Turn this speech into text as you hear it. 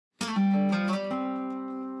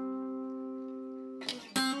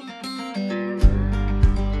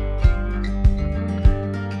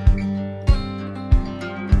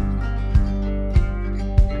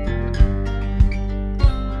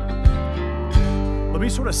Let me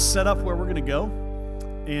sort of set up where we're going to go.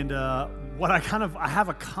 And I have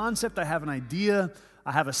a concept, I have an idea,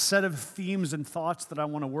 I have a set of themes and thoughts that I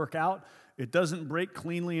want to work out. It doesn't break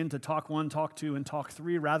cleanly into talk 1, talk 2, and talk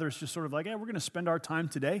 3. Rather, it's just sort of like, hey, we're going to spend our time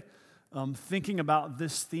today thinking about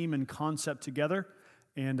this theme and concept together.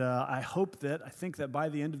 And I think that by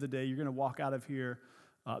the end of the day, you're going to walk out of here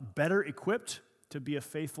better equipped to be a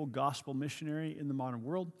faithful gospel missionary in the modern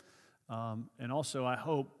world. And also, I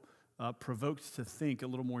hope, provoked to think a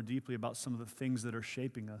little more deeply about some of the things that are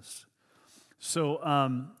shaping us. So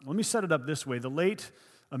let me set it up this way. The late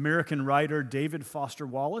American writer David Foster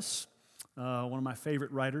Wallace, one of my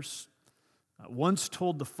favorite writers, once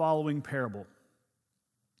told the following parable.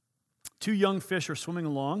 2 young fish are swimming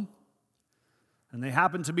along, and they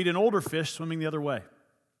happen to meet an older fish swimming the other way.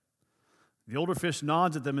 The older fish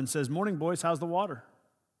nods at them and says, "Morning, boys, how's the water?"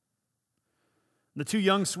 The 2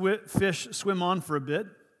 young fish swim on for a bit,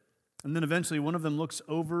 and then eventually one of them looks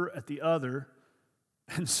over at the other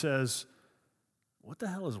and says, "What the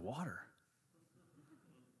hell is water?"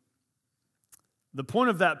 The point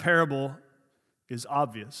of that parable is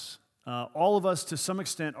obvious. All of us, to some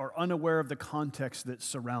extent, are unaware of the context that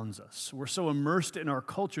surrounds us. We're so immersed in our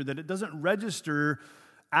culture that it doesn't register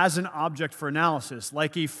as an object for analysis.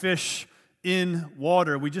 Like a fish in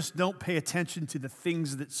water, we just don't pay attention to the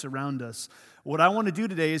things that surround us. What I want to do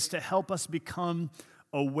today is to help us become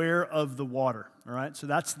aware of the water, all right? So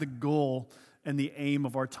that's the goal and the aim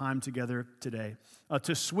of our time together today.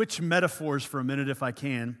 To switch metaphors for a minute, if I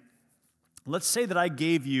can, let's say that I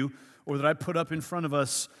gave you, or that I put up in front of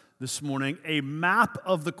us this morning, a map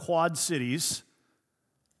of the Quad Cities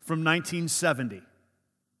from 1970,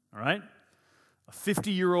 all right? A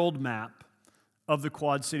 50-year-old map of the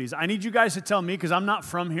Quad Cities. I need you guys to tell me, because I'm not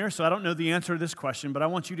from here, so I don't know the answer to this question, but I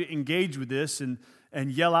want you to engage with this and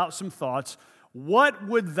yell out some thoughts. What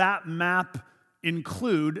would that map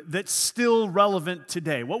include that's still relevant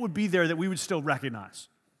today? What would be there that we would still recognize?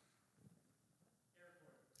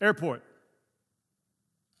 Airport.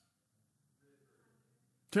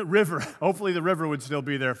 River. Hopefully the river would still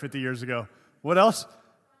be there 50 years ago. What else?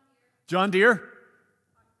 John Deere?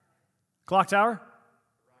 Clock Tower?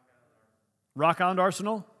 Rock Island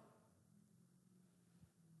Arsenal?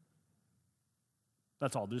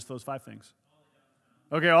 That's all, just those 5 things.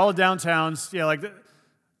 Okay, all the downtowns. Yeah,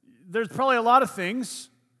 there's probably a lot of things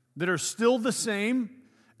that are still the same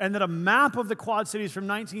and that a map of the Quad Cities from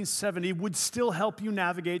 1970 would still help you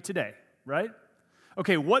navigate today, right?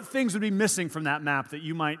 Okay, what things would be missing from that map that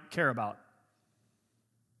you might care about?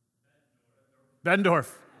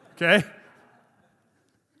 Bettendorf, okay?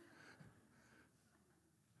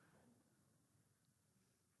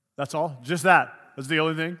 That's all? Just that? That's the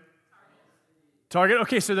only thing? Target.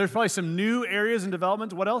 Okay, so there's probably some new areas and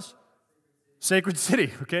developments. What else? Sacred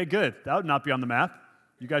City. Okay, good. That would not be on the map.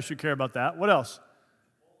 You guys should care about that. What else?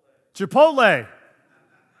 Chipotle.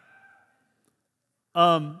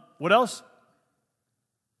 What else?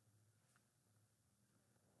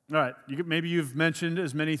 All right, maybe you've mentioned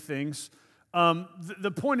as many things.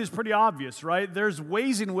 The point is pretty obvious, right? There's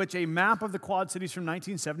ways in which a map of the Quad Cities from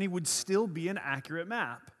 1970 would still be an accurate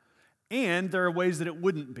map. And there are ways that it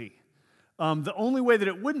wouldn't be. The only way that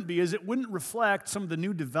it wouldn't be is it wouldn't reflect some of the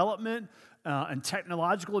new development and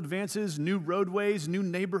technological advances, new roadways, new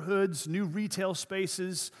neighborhoods, new retail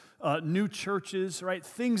spaces, new churches, right?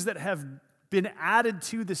 Things that have been added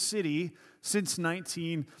to the city since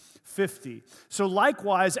 1950. So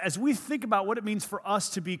likewise, as we think about what it means for us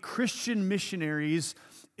to be Christian missionaries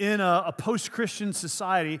in a post-Christian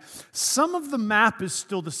society, some of the map is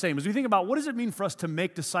still the same. As we think about what does it mean for us to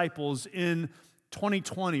make disciples in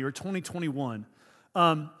 2020 or 2021,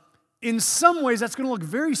 in some ways that's going to look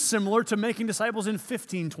very similar to making disciples in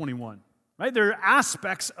 1521, right? There are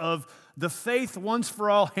aspects of the faith once for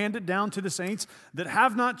all handed down to the saints that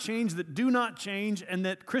have not changed, that do not change, and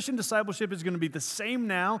that Christian discipleship is going to be the same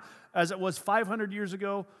now as it was 500 years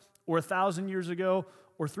ago or 1,000 years ago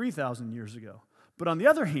or 3,000 years ago. But on the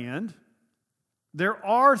other hand, there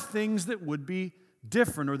are things that would be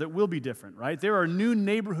different or that will be different, right? There are new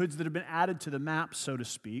neighborhoods that have been added to the map, so to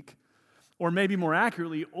speak, or maybe more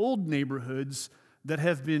accurately, old neighborhoods that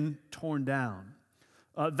have been torn down.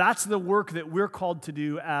 That's the work that we're called to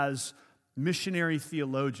do as missionary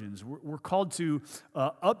theologians. We're called to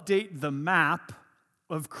update the map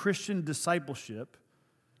of Christian discipleship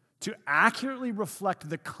to accurately reflect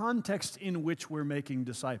the context in which we're making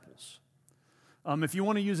disciples. If you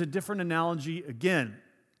want to use a different analogy, again,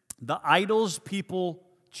 the idols people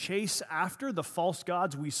chase after, the false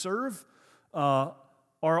gods we serve, are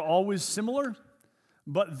always similar,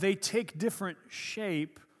 but they take different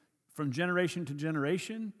shape from generation to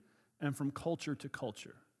generation and from culture to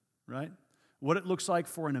culture, right? What it looks like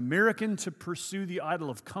for an American to pursue the idol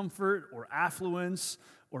of comfort or affluence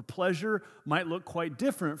or pleasure might look quite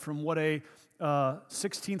different from what a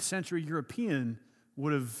 16th century European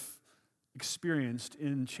would have experienced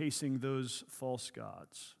in chasing those false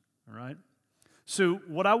gods, all right? So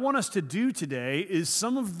what I want us to do today is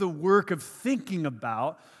some of the work of thinking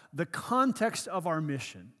about the context of our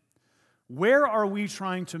mission. Where are we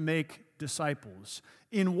trying to make disciples?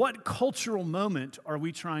 In what cultural moment are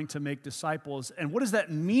we trying to make disciples? And what does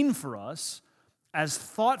that mean for us as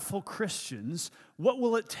thoughtful Christians? What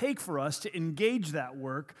will it take for us to engage that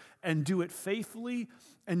work and do it faithfully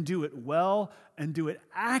and do it well and do it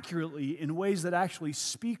accurately in ways that actually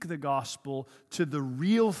speak the gospel to the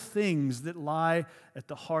real things that lie at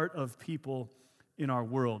the heart of people in our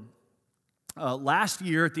world? Last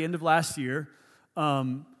year, at the end of last year,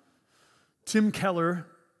 Tim Keller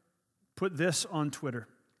put this on Twitter.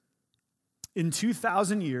 In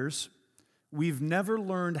 2,000 years, we've never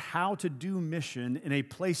learned how to do mission in a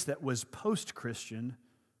place that was post-Christian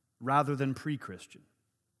rather than pre-Christian.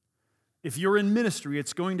 If you're in ministry,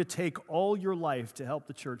 it's going to take all your life to help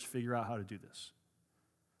the church figure out how to do this.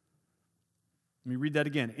 Let me read that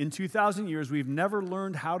again. In 2,000 years, we've never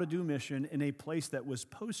learned how to do mission in a place that was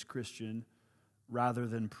post-Christian rather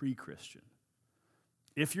than pre-Christian.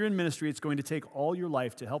 If you're in ministry, it's going to take all your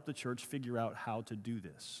life to help the church figure out how to do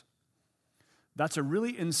this. That's a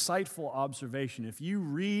really insightful observation. If you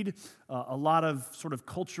read a lot of sort of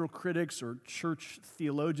cultural critics or church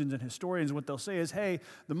theologians and historians, what they'll say is, hey,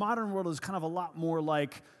 the modern world is kind of a lot more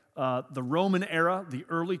like the Roman era, the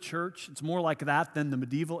early church. It's more like that than the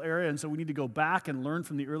medieval era, and so we need to go back and learn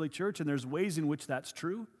from the early church, and there's ways in which that's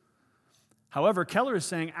true. However, Keller is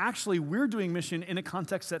saying, actually, we're doing mission in a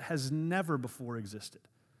context that has never before existed.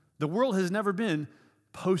 The world has never been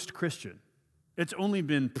post-Christian. It's only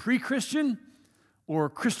been pre-Christian or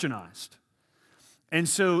Christianized. And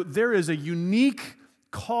so there is a unique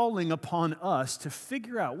calling upon us to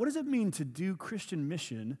figure out, what does it mean to do Christian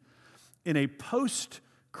mission in a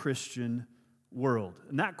post-Christian world?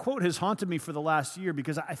 And that quote has haunted me for the last year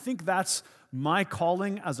because I think that's my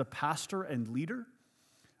calling as a pastor and leader.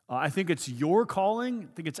 I think it's your calling.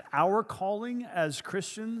 I think it's our calling as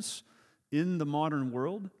Christians in the modern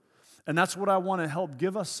world. And that's what I want to help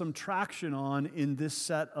give us some traction on in this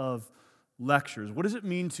set of lectures. What does it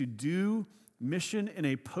mean to do mission in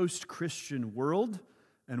a post-Christian world?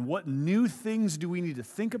 And what new things do we need to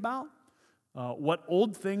think about? What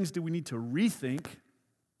old things do we need to rethink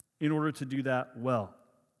in order to do that well?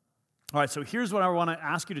 All right, so here's what I want to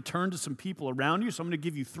ask you to turn to some people around you. So I'm going to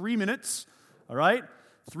give you 3 minutes, all right?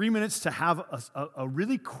 3 minutes to have a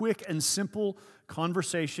really quick and simple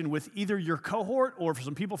conversation with either your cohort or for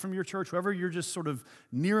some people from your church, whoever you're just sort of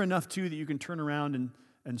near enough to that you can turn around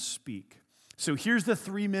and speak. So here's the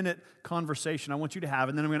 3-minute conversation I want you to have,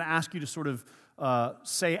 and then I'm going to ask you to sort of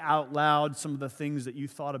say out loud some of the things that you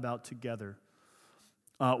thought about together.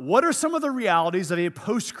 What are some of the realities of a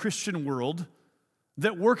post-Christian world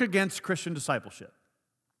that work against Christian discipleship?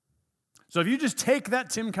 So if you just take that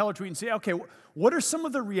Tim Keller tweet and say, okay, what are some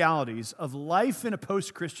of the realities of life in a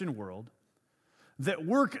post-Christian world that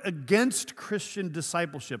work against Christian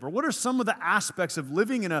discipleship? Or what are some of the aspects of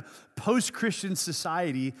living in a post-Christian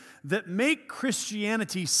society that make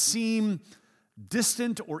Christianity seem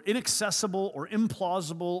distant or inaccessible or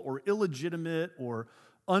implausible or illegitimate or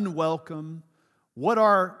unwelcome? What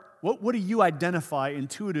do you identify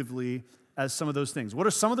intuitively as some of those things? What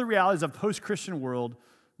are some of the realities of post-Christian world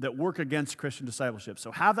that work against Christian discipleship?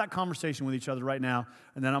 So have that conversation with each other right now,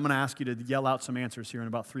 and then I'm going to ask you to yell out some answers here in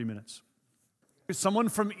about 3 minutes. Someone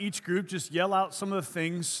from each group just yell out some of the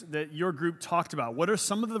things that your group talked about. What are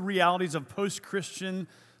some of the realities of post-Christian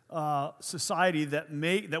society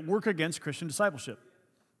that work against Christian discipleship?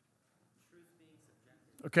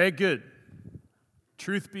 Okay, good.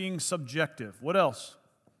 Truth being subjective. What else?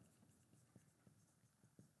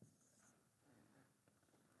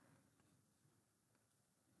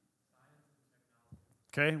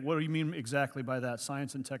 Okay, what do you mean exactly by that?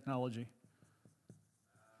 Science and technology.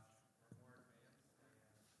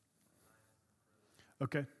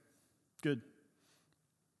 Okay, good.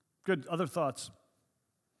 Good, other thoughts?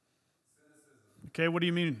 Cynicism. Okay, what do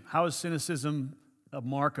you mean? How is cynicism a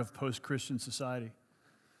mark of post-Christian society?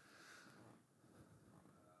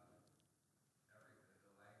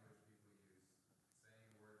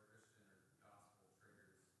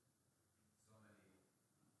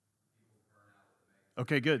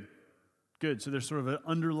 Okay, good. Good. So there's sort of an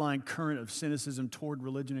underlying current of cynicism toward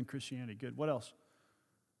religion and Christianity. Good. What else?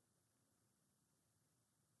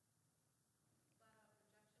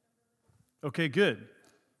 Okay, good.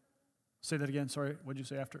 Say that again. Sorry. What did you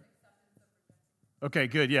say after? Okay,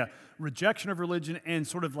 good. Yeah. Rejection of religion and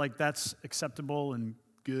sort of like that's acceptable and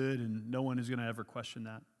good and no one is going to ever question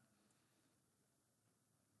that.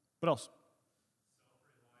 What else?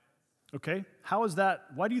 Okay. How is that?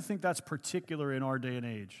 Why do you think that's particular in our day and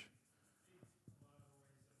age?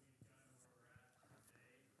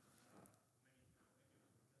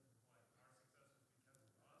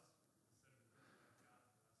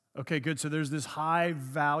 Okay, good. So there's this high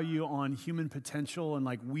value on human potential and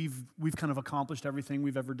like we've kind of accomplished everything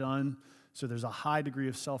we've ever done. So there's a high degree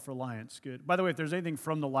of self-reliance. Good. By the way, if there's anything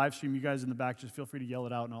from the live stream, you guys in the back, just feel free to yell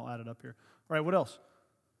it out and I'll add it up here. All right, what else?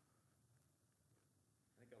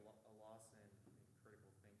 I think a loss in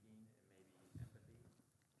critical thinking and maybe empathy.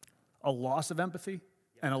 A loss of empathy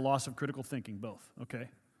and a loss of critical thinking, both. Okay.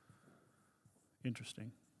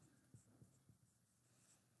 Interesting.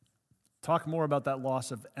 Talk more about that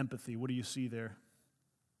loss of empathy. What do you see there?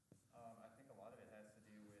 I think a lot of it has to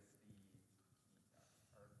do with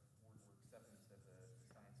our acceptance of the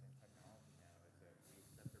science and technology now. Is that we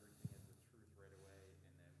accept everything as the truth right away,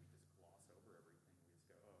 and then we just gloss over everything. We just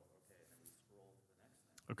go, oh, okay, and then we scroll to the next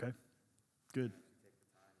thing. Okay, good. We take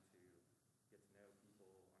the time to get to know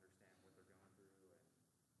people, understand what they're going through,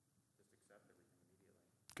 and just accept everything immediately.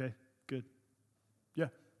 Okay, good.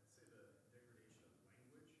 Yeah.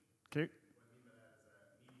 Okay.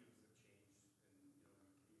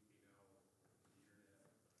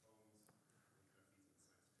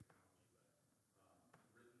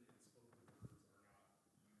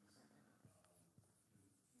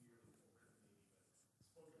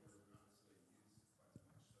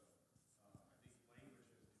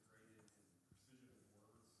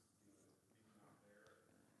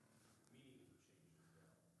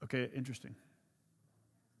 Okay, interesting.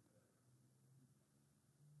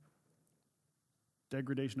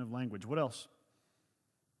 Degradation of language. What else?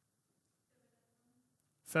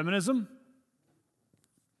 Feminism.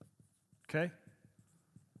 Okay.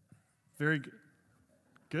 Very good.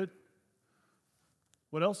 Good.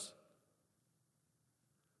 What else?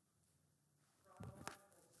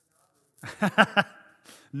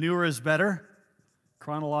 Newer is better.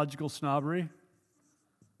 Chronological snobbery.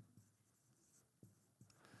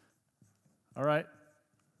 All right.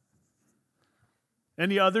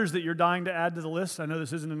 Any others that you're dying to add to the list? I know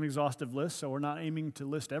this isn't an exhaustive list, so we're not aiming to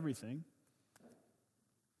list everything.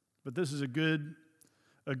 But this is a good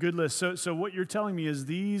list. So what you're telling me is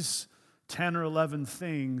these 10 or 11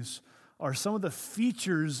 things are some of the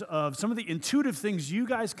features of some of the intuitive things you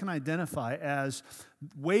guys can identify as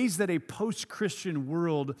ways that a post-Christian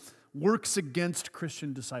world works against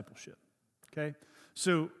Christian discipleship. Okay?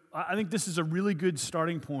 So I think this is a really good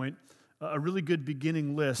starting point, a really good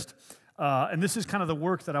beginning list. And this is kind of the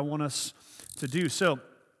work that I want us to do. So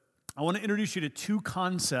I want to introduce you to two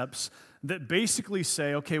concepts that basically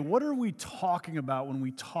say, okay, what are we talking about when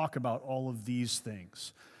we talk about all of these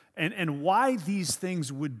things? And why these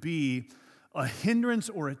things would be a hindrance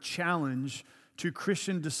or a challenge to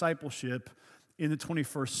Christian discipleship in the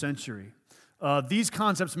 21st century. These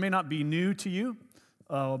concepts may not be new to you.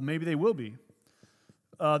 Maybe they will be.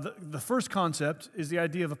 The first concept is the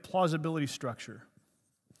idea of a plausibility structure.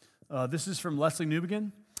 This is from Leslie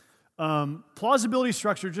Newbegin. Plausibility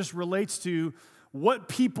structure just relates to what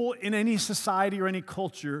people in any society or any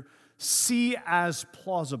culture see as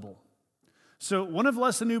plausible. So one of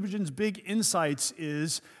Leslie Newbegin's big insights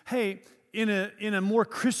is, hey, in a more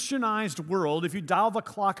Christianized world, if you dial the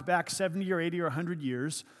clock back 70 or 80 or 100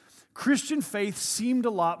 years, Christian faith seemed a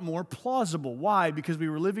lot more plausible. Why? Because we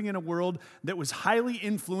were living in a world that was highly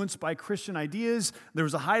influenced by Christian ideas. There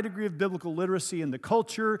was a high degree of biblical literacy in the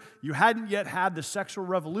culture. You hadn't yet had the sexual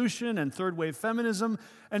revolution and third wave feminism.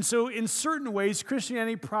 And so in certain ways,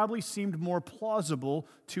 Christianity probably seemed more plausible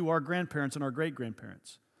to our grandparents and our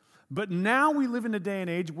great-grandparents. But now we live in a day and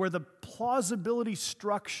age where the plausibility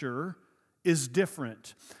structure is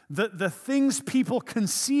different. The things people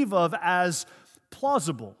conceive of as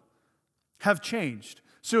plausible have changed.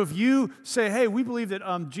 So if you say, hey, we believe that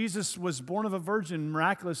Jesus was born of a virgin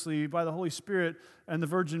miraculously by the Holy Spirit and the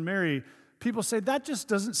Virgin Mary, people say that just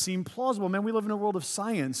doesn't seem plausible. Man, we live in a world of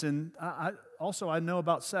science, and I know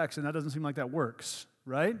about sex, and that doesn't seem like that works,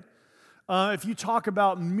 right? If you talk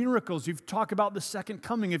about miracles, you talk about the second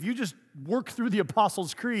coming, if you just work through the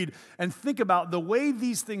Apostles' Creed and think about the way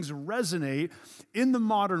these things resonate in the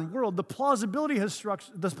modern world, the plausibility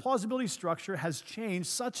structure has changed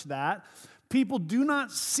such that people do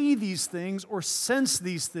not see these things or sense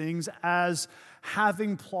these things as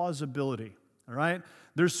having plausibility, all right?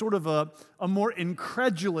 There's sort of a more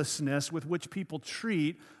incredulousness with which people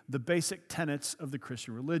treat the basic tenets of the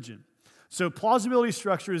Christian religion. So plausibility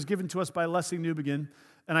structure is given to us by Lessing Newbigin,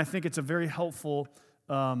 and I think it's a very helpful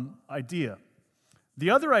idea. The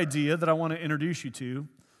other idea that I want to introduce you to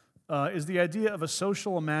is the idea of a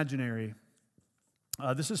social imaginary.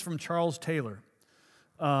 This is from Charles Taylor.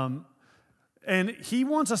 And he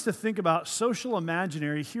wants us to think about social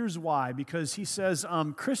imaginary. Here's why. Because he says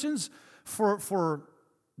Christians for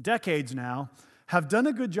decades now have done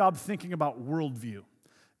a good job thinking about worldview.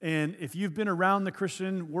 And if you've been around the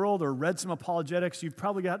Christian world or read some apologetics, you've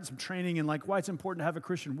probably gotten some training in like why it's important to have a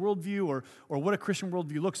Christian worldview or what a Christian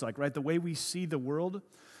worldview looks like, right? The way we see the world.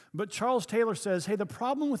 But Charles Taylor says, hey, the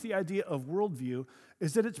problem with the idea of worldview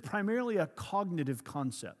is that it's primarily a cognitive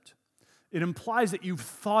concept. It implies that you've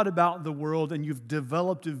thought about the world and you've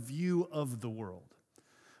developed a view of the world.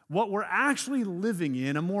 What we're actually living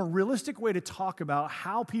in, a more realistic way to talk about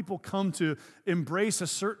how people come to embrace a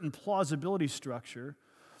certain plausibility structure,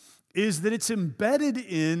 is that it's embedded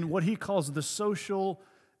in what he calls the social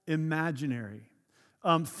imaginary.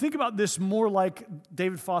 Think about this more like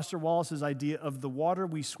David Foster Wallace's idea of the water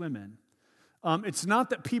we swim in. It's not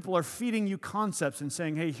that people are feeding you concepts and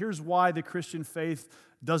saying, hey, here's why the Christian faith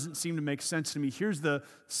doesn't seem to make sense to me. Here's the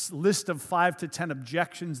list of 5 to 10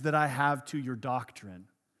 objections that I have to your doctrine.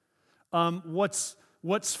 What's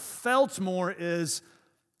felt more is,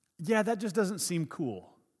 yeah, that just doesn't seem cool.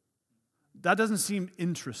 That doesn't seem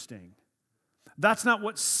interesting. That's not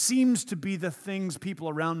what seems to be the things people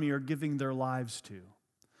around me are giving their lives to.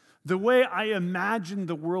 The way I imagine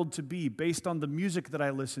the world to be based on the music that I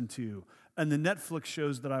listen to and the Netflix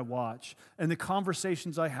shows that I watch and the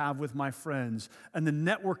conversations I have with my friends and the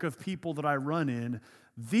network of people that I run in,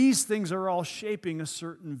 these things are all shaping a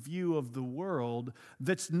certain view of the world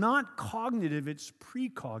that's not cognitive, it's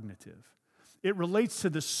precognitive. It relates to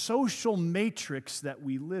the social matrix that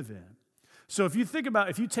we live in. So if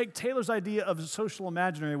you take Taylor's idea of a social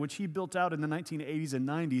imaginary, which he built out in the 1980s and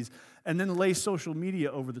 90s, and then lay social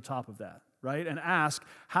media over the top of that, right? And ask,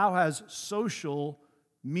 how has social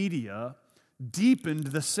media deepened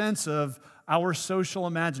the sense of our social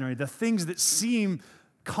imaginary, the things that seem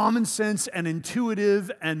common sense and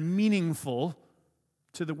intuitive and meaningful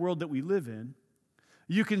to the world that we live in?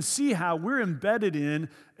 You can see how we're embedded in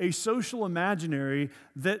a social imaginary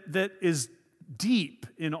that is deep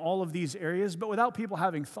in all of these areas, but without people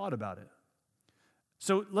having thought about it.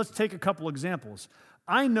 So let's take a couple examples.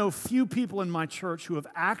 I know few people in my church who have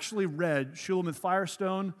actually read Shulamith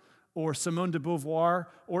Firestone or Simone de Beauvoir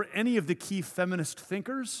or any of the key feminist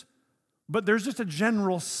thinkers, but there's just a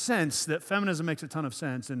general sense that feminism makes a ton of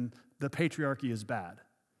sense and the patriarchy is bad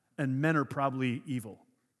and men are probably evil.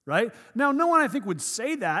 Right? Now, no one, I think, would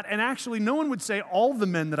say that, and actually no one would say all the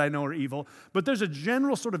men that I know are evil, but there's a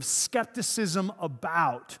general sort of skepticism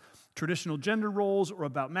about traditional gender roles or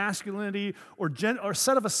about masculinity or a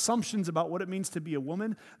set of assumptions about what it means to be a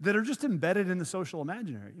woman that are just embedded in the social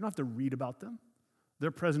imaginary. You don't have to read about them. They're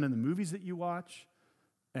present in the movies that you watch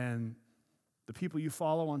and the people you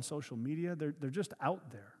follow on social media. They're just out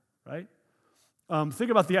there, right? Think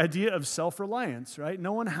about the idea of self-reliance, right?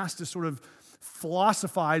 No one has to sort of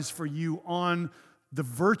philosophize for you on the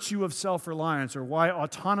virtue of self-reliance or why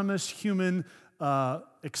autonomous human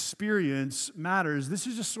experience matters. This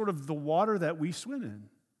is just sort of the water that we swim in,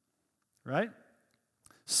 right?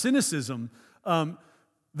 Cynicism.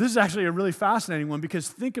 This is actually a really fascinating one because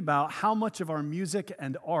think about how much of our music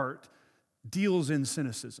and art deals in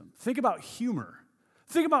cynicism. Think about humor.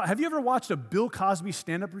 Think about, have you ever watched a Bill Cosby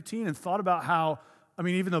stand-up routine and thought about how,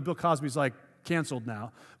 even though Bill Cosby's like canceled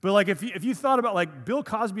now, but like if you thought about like Bill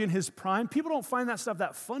Cosby in his prime, people don't find that stuff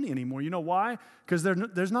that funny anymore. You know why? Because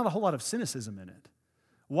there's not a whole lot of cynicism in it.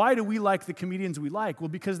 Why do we like the comedians we like? Well,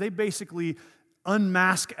 because they basically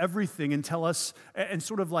unmask everything and tell us and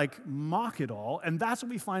sort of like mock it all, and that's what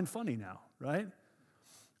we find funny now, right?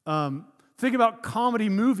 Think about comedy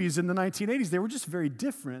movies in the 1980s. They were just very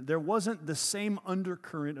different. There wasn't the same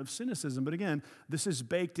undercurrent of cynicism. But again, this is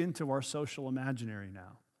baked into our social imaginary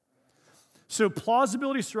now. So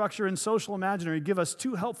plausibility structure and social imaginary give us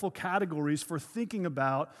two helpful categories for thinking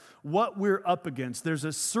about what we're up against. There's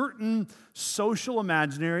a certain social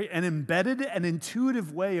imaginary, an embedded and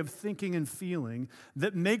intuitive way of thinking and feeling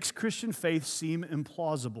that makes Christian faith seem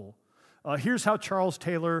implausible. Here's how Charles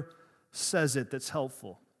Taylor says it that's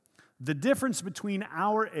helpful. The difference between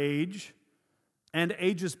our age and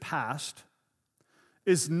ages past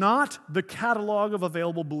is not the catalog of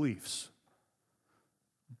available beliefs,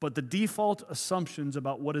 but the default assumptions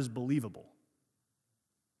about what is believable.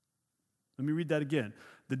 Let me read that again.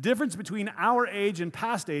 The difference between our age and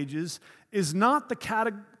past ages is not the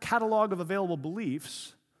catalog of available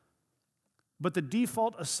beliefs, but the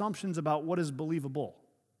default assumptions about what is believable.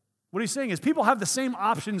 What he's saying is people have the same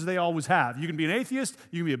options they always have. You can be an atheist,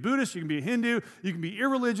 you can be a Buddhist, you can be a Hindu, you can be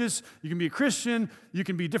irreligious, you can be a Christian, you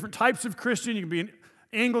can be different types of Christian, you can be an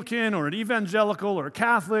Anglican or an evangelical or a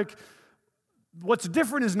Catholic. What's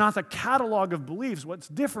different is not the catalog of beliefs. What's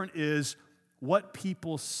different is what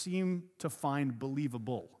people seem to find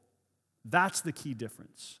believable. That's the key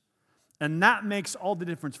difference. And that makes all the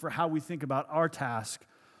difference for how we think about our task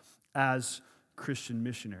as Christian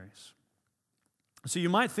missionaries. So you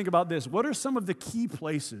might think about this. What are some of the key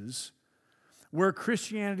places where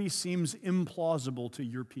Christianity seems implausible to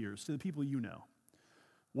your peers, to the people you know?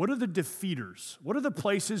 What are the defeaters? What are the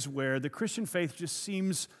places where the Christian faith just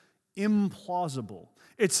seems implausible?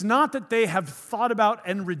 It's not that they have thought about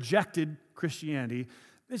and rejected Christianity.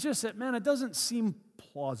 It's just that, man, it doesn't seem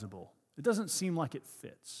plausible. It doesn't seem like it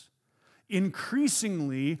fits.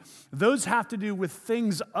 Increasingly, those have to do with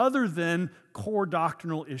things other than core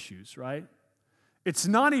doctrinal issues, right? It's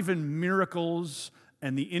not even miracles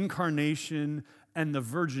and the incarnation and the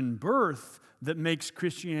virgin birth that makes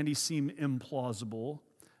Christianity seem implausible.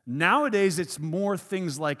 Nowadays, it's more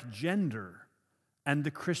things like gender and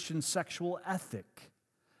the Christian sexual ethic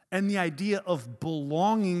and the idea of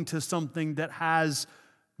belonging to something that has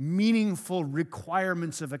meaningful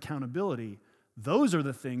requirements of accountability. Those are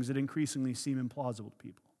the things that increasingly seem implausible to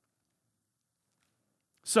people.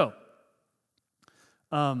 So,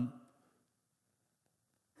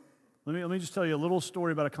 let me just tell you a little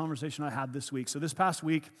story about a conversation I had this week. So this past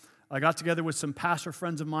week, I got together with some pastor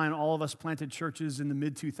friends of mine. All of us planted churches in the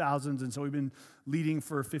mid-2000s, and so we've been leading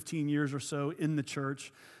for 15 years or so in the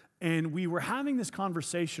church. And we were having this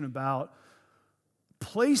conversation about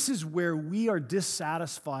places where we are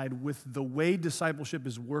dissatisfied with the way discipleship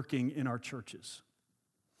is working in our churches.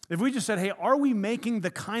 If we just said, hey, are we making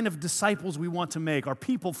the kind of disciples we want to make? Are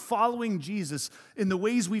people following Jesus in the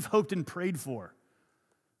ways we've hoped and prayed for?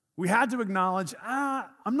 We had to acknowledge,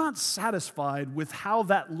 I'm not satisfied with how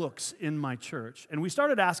that looks in my church. And we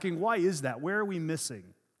started asking, why is that? Where are we missing?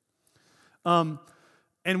 And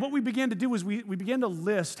what we began to do was we began to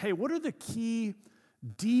list, hey, what are the key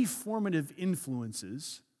deformative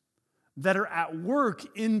influences that are at work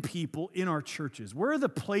in people in our churches? Where are the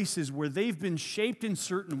places where they've been shaped in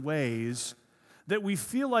certain ways that we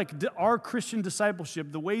feel like our Christian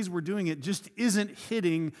discipleship, the ways we're doing it, just isn't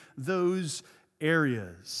hitting those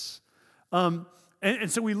areas? And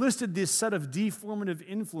so we listed this set of deformative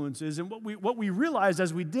influences, and what we realized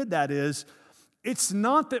as we did that is, it's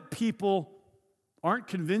not that people aren't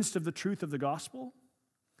convinced of the truth of the gospel.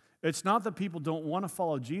 It's not that people don't want to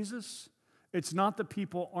follow Jesus. It's not that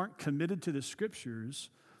people aren't committed to the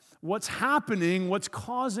scriptures. What's happening, what's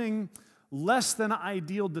causing less than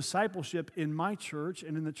ideal discipleship in my church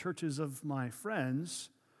and in the churches of my friends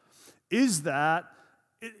is that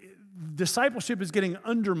discipleship is getting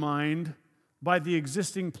undermined by the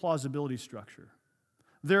existing plausibility structure.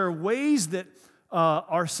 There are ways that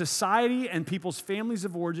our society and people's families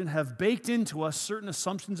of origin have baked into us certain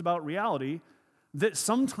assumptions about reality that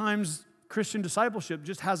sometimes Christian discipleship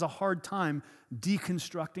just has a hard time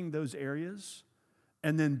deconstructing those areas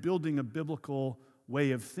and then building a biblical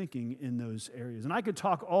way of thinking in those areas. And I could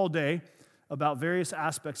talk all day about various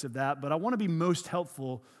aspects of that, but I want to be most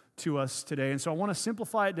helpful to us today. And so I want to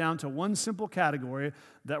simplify it down to one simple category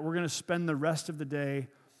that we're going to spend the rest of the day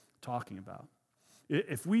talking about.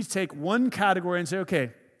 If we take one category and say,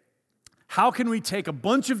 okay, how can we take a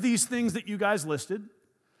bunch of these things that you guys listed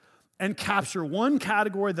and capture one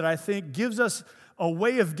category that I think gives us a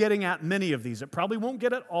way of getting at many of these? It probably won't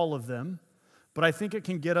get at all of them, but I think it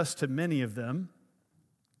can get us to many of them.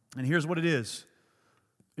 And here's what it is.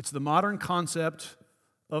 It's the modern concept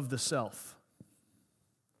of the self.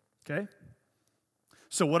 Okay?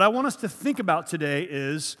 So what I want us to think about today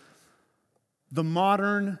is the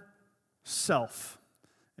modern self.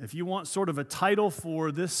 If you want sort of a title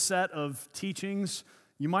for this set of teachings,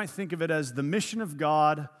 you might think of it as the mission of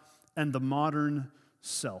God and the modern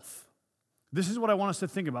self. This is what I want us to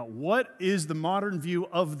think about. What is the modern view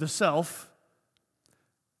of the self,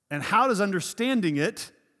 and how does understanding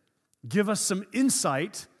it give us some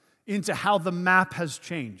insight into how the map has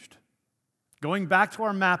changed? Going back to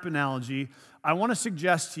our map analogy, I want to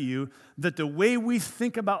suggest to you that the way we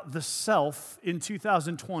think about the self in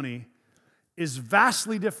 2020 is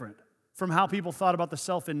vastly different from how people thought about the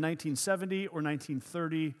self in 1970 or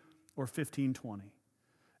 1930 or 1520.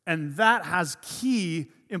 And that has key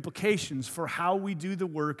implications for how we do the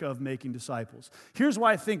work of making disciples. Here's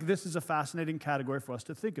why I think this is a fascinating category for us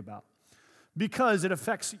to think about. Because it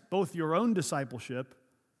affects both your own discipleship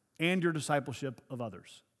and your discipleship of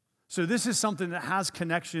others. So this is something that has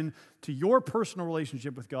connection to your personal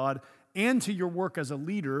relationship with God and to your work as a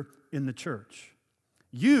leader in the church.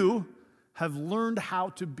 You have learned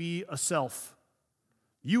how to be a self.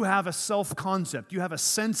 You have a self-concept. You have a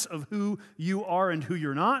sense of who you are and who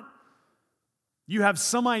you're not. You have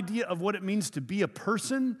some idea of what it means to be a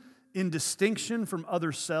person in distinction from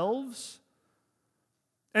other selves.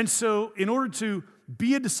 And so, in order to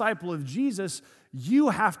be a disciple of Jesus, you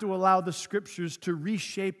have to allow the scriptures to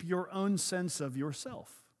reshape your own sense of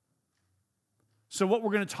yourself. So, what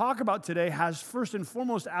we're going to talk about today has first and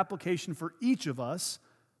foremost application for each of us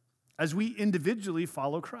as we individually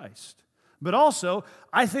follow Christ. But also,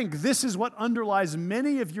 I think this is what underlies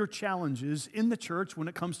many of your challenges in the church when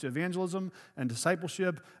it comes to evangelism and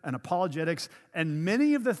discipleship and apologetics and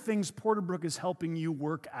many of the things Porterbrook is helping you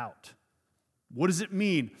work out. What does it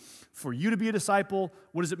mean for you to be a disciple?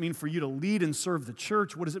 What does it mean for you to lead and serve the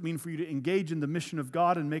church? What does it mean for you to engage in the mission of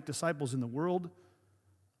God and make disciples in the world?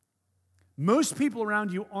 Most people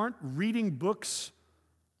around you aren't reading books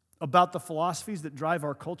about the philosophies that drive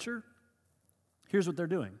our culture. Here's what they're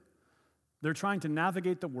doing. They're trying to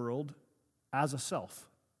navigate the world as a self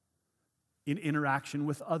in interaction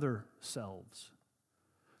with other selves.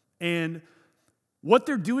 And what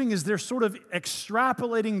they're doing is they're sort of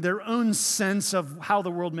extrapolating their own sense of how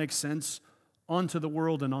the world makes sense onto the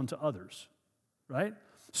world and onto others, right?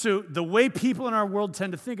 So the way people in our world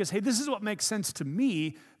tend to think is, hey, this is what makes sense to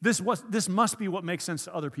me. This must be what makes sense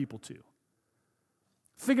to other people too.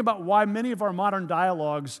 Think about why many of our modern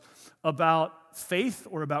dialogues about faith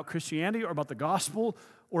or about Christianity or about the gospel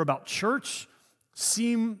or about church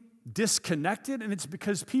seem disconnected, and it's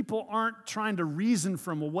because people aren't trying to reason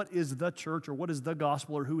from, well, what is the church or what is the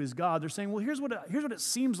gospel or who is God? They're saying, well, here's what it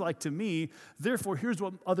seems like to me, therefore here's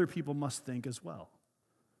what other people must think as well.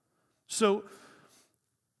 So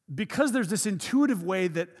because there's this intuitive way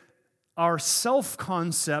that our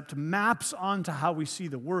self-concept maps onto how we see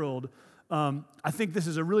the world, I think this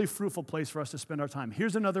is a really fruitful place for us to spend our time.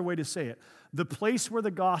 Here's another way to say it. The place where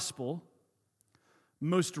the gospel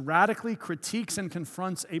most radically critiques and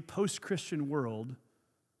confronts a post-Christian world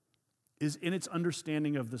is in its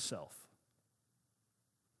understanding of the self.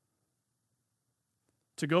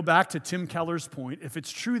 To go back to Tim Keller's point, if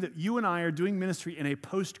it's true that you and I are doing ministry in a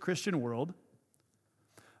post-Christian world,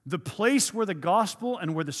 the place where the gospel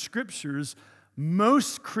and where the scriptures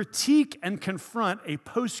most critique and confront a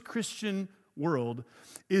post-Christian world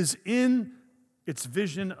is in its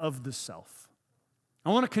vision of the self. I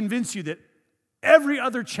want to convince you that every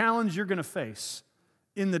other challenge you're going to face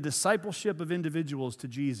in the discipleship of individuals to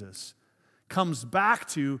Jesus comes back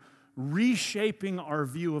to reshaping our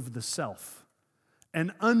view of the self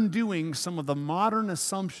and undoing some of the modern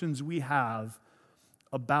assumptions we have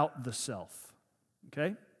about the self.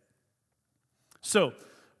 Okay? So,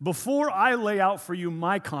 before I lay out for you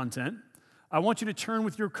my content, I want you to turn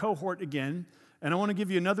with your cohort again, and I want to give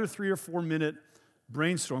you another 3 or 4 minute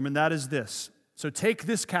brainstorm, and that is this. So take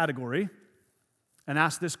this category and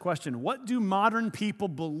ask this question. What do modern people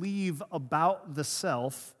believe about the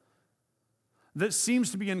self that seems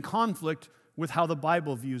to be in conflict with how the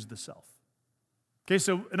Bible views the self? Okay,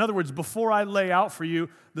 so in other words, before I lay out for you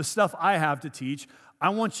the stuff I have to teach, I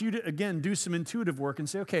want you to, again, do some intuitive work and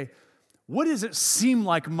say, okay, what does it seem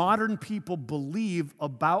like modern people believe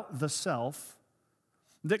about the self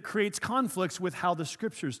that creates conflicts with how the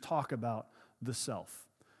scriptures talk about the self?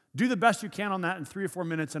 Do the best you can on that in 3 or 4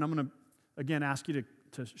 minutes, and I'm going to, again, ask you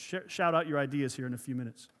to shout out your ideas here in a few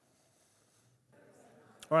minutes.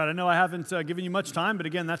 All right, I know I haven't given you much time, but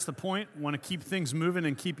again, that's the point. I want to keep things moving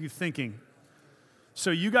and keep you thinking.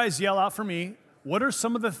 So you guys yell out for me, what are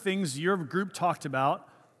some of the things your group talked about,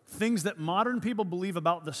 things that modern people believe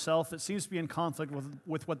about the self that seems to be in conflict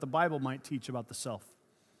with what the Bible might teach about the self?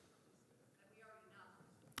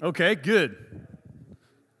 Okay, good.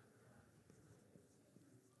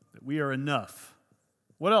 That we are enough.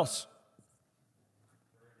 What else?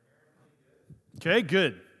 Okay,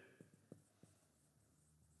 good.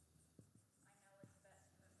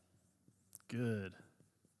 Good.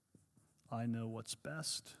 I know what's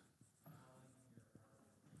best.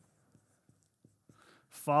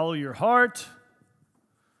 Follow your heart.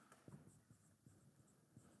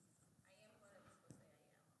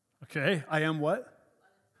 Okay, I am what?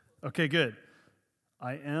 Okay, good.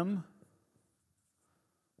 I am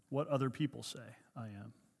what other people say I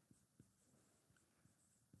am.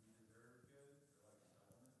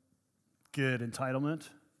 Good. Entitlement.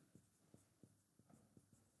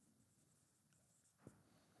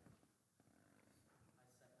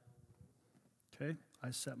 Okay,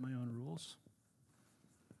 I set my own rules.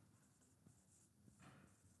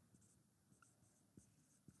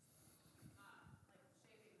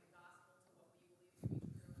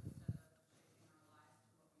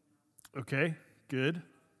 Okay, good.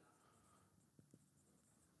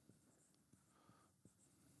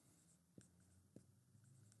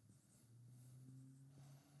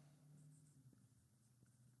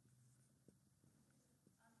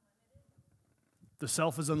 The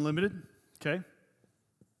self is unlimited. Okay.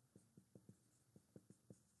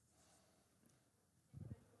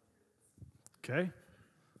 Okay.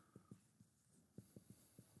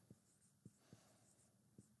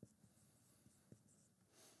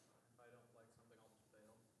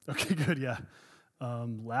 Okay, good, yeah.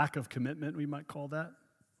 Lack of commitment, we might call that.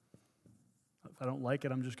 If I don't like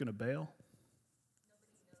it, I'm just going to bail.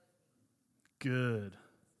 Good.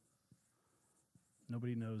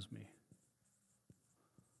 Nobody knows me.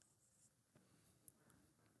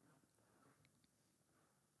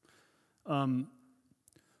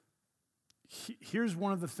 Here's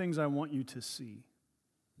one of the things I want you to see.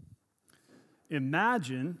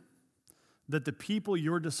 Imagine that the people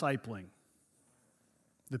you're discipling,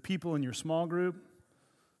 the people in your small group,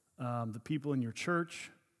 the people in your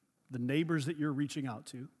church, the neighbors that you're reaching out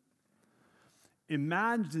to,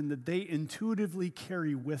 imagine that they intuitively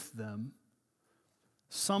carry with them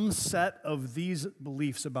some set of these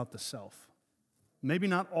beliefs about the self. Maybe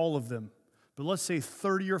not all of them, but let's say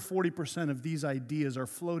 30 or 40% of these ideas are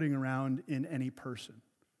floating around in any person.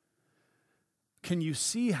 Can you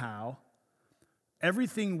see how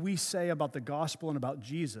everything we say about the gospel and about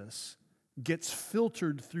Jesus gets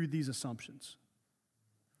filtered through these assumptions?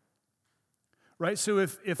 Right? So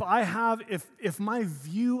if my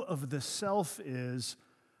view of the self is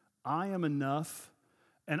I am enough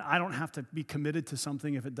and I don't have to be committed to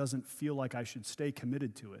something if it doesn't feel like I should stay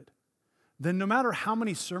committed to it, then no matter how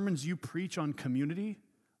many sermons you preach on community,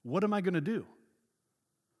 what am I going to do?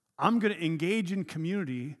 I'm going to engage in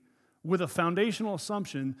community with a foundational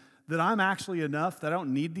assumption that I'm actually enough, that I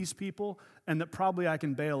don't need these people, and that probably I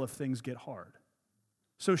can bail if things get hard.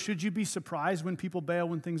 So should you be surprised when people bail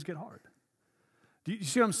when things get hard? Do you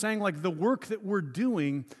see what I'm saying? Like the work that we're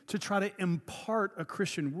doing to try to impart a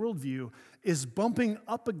Christian worldview is bumping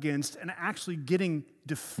up against and actually getting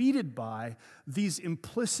defeated by these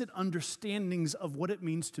implicit understandings of what it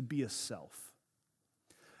means to be a self.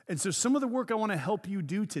 And so some of the work I want to help you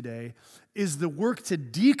do today is the work to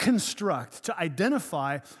deconstruct, to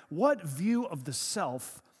identify what view of the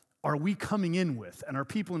self are we coming in with and are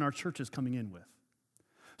people in our churches coming in with,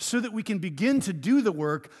 so that we can begin to do the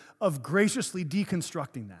work of graciously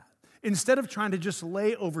deconstructing that. Instead of trying to just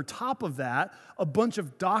lay over top of that a bunch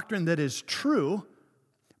of doctrine that is true,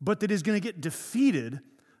 but that is going to get defeated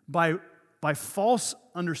by false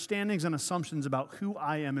understandings and assumptions about who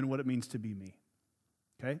I am and what it means to be me.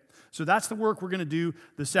 Okay? So that's the work we're going to do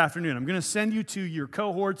this afternoon. I'm going to send you to your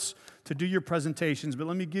cohorts to do your presentations, but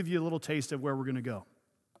let me give you a little taste of where we're going to go.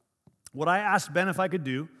 What I asked Ben if I could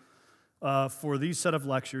do for these set of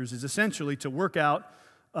lectures is essentially to work out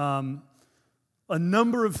a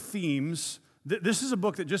number of themes. This is a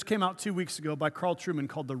book that just came out 2 weeks ago by Carl Trueman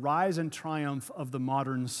called The Rise and Triumph of the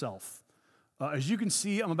Modern Self. As you can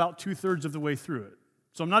see, I'm about 2/3 of the way through it.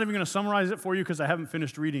 So I'm not even going to summarize it for you because I haven't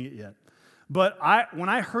finished reading it yet. But when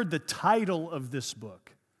I heard the title of this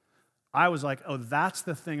book, I was like, oh, that's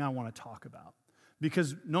the thing I want to talk about.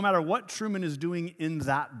 Because no matter what Trueman is doing in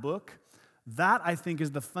that book, that, I think,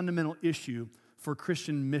 is the fundamental issue for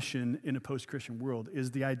Christian mission in a post-Christian world,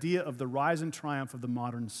 is the idea of the rise and triumph of the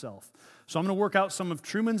modern self. So I'm going to work out some of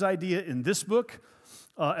Trueman's idea in this book,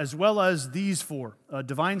 as well as these four.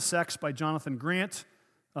 Divine Sex by Jonathan Grant,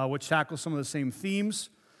 which tackles some of the same themes.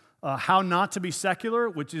 How Not to Be Secular,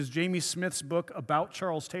 which is Jamie Smith's book about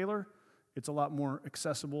Charles Taylor. It's a lot more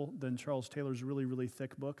accessible than Charles Taylor's really, really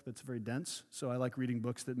thick book that's very dense. So I like reading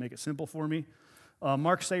books that make it simple for me.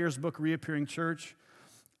 Mark Sayer's book, Reappearing Church,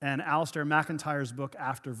 and Alistair McIntyre's book,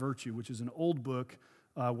 After Virtue, which is an old book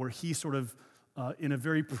where he sort of, in a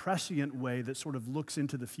very prescient way that sort of looks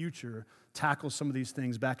into the future, tackles some of these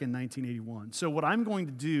things back in 1981. So what I'm going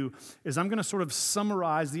to do is I'm going to sort of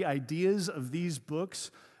summarize the ideas of these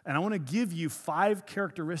books, and I want to give you 5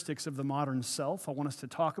 characteristics of the modern self. I want us to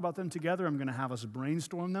talk about them together. I'm going to have us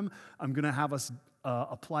brainstorm them. I'm going to have us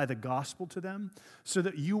apply the gospel to them so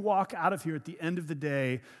that you walk out of here at the end of the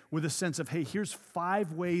day with a sense of, hey, here's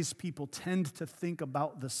 5 ways people tend to think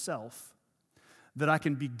about the self that I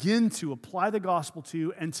can begin to apply the gospel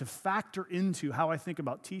to and to factor into how I think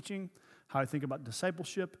about teaching, how I think about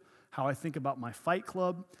discipleship, how I think about my fight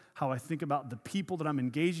club, how I think about the people that I'm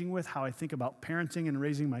engaging with, how I think about parenting and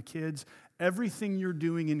raising my kids. Everything you're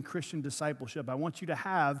doing in Christian discipleship, I want you to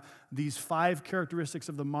have these 5 characteristics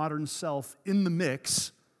of the modern self in the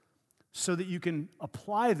mix so that you can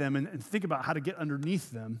apply them and think about how to get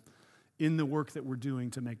underneath them in the work that we're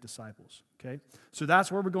doing to make disciples, okay? So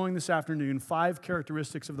that's where we're going this afternoon, 5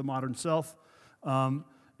 characteristics of the modern self.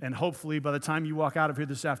 And hopefully by the time you walk out of here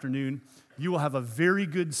this afternoon, you will have a very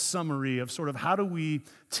good summary of sort of how do we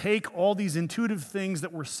take all these intuitive things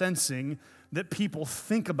that we're sensing that people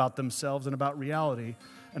think about themselves and about reality,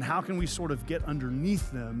 and how can we sort of get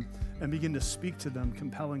underneath them and begin to speak to them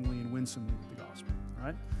compellingly and winsomely with the gospel, all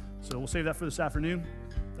right? So we'll save that for this afternoon.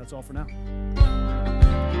 That's all for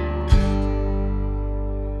now.